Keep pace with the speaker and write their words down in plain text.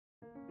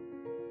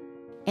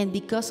And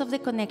because of the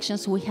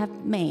connections we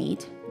have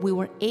made, we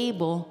were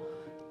able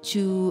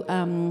to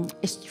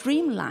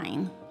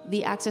streamline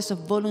the access of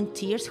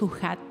volunteers who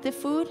had the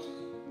food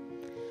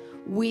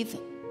with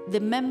the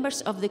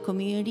members of the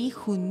community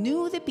who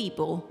knew the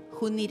people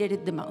who needed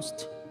it the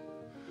most.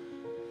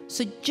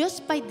 So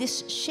just by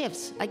these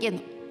shifts,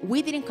 again,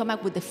 we didn't come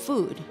up with the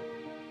food.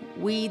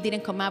 We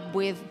didn't come up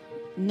with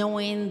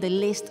knowing the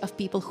list of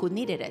people who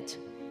needed it.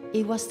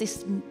 It was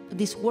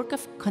this work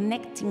of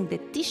connecting the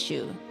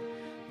tissue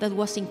that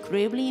was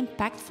incredibly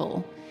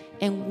impactful.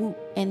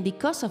 And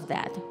because of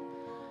that,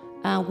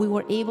 we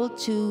were able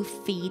to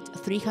feed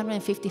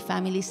 350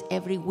 families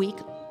every week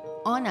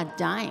on a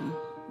dime.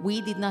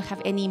 We did not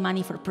have any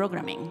money for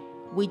programming.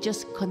 We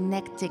just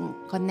connected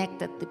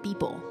the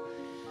people.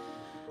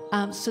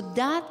 So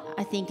that,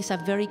 I think, is a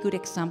very good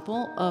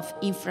example of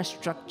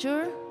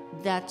infrastructure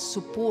that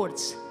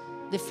supports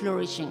the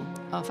flourishing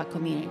of a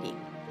community.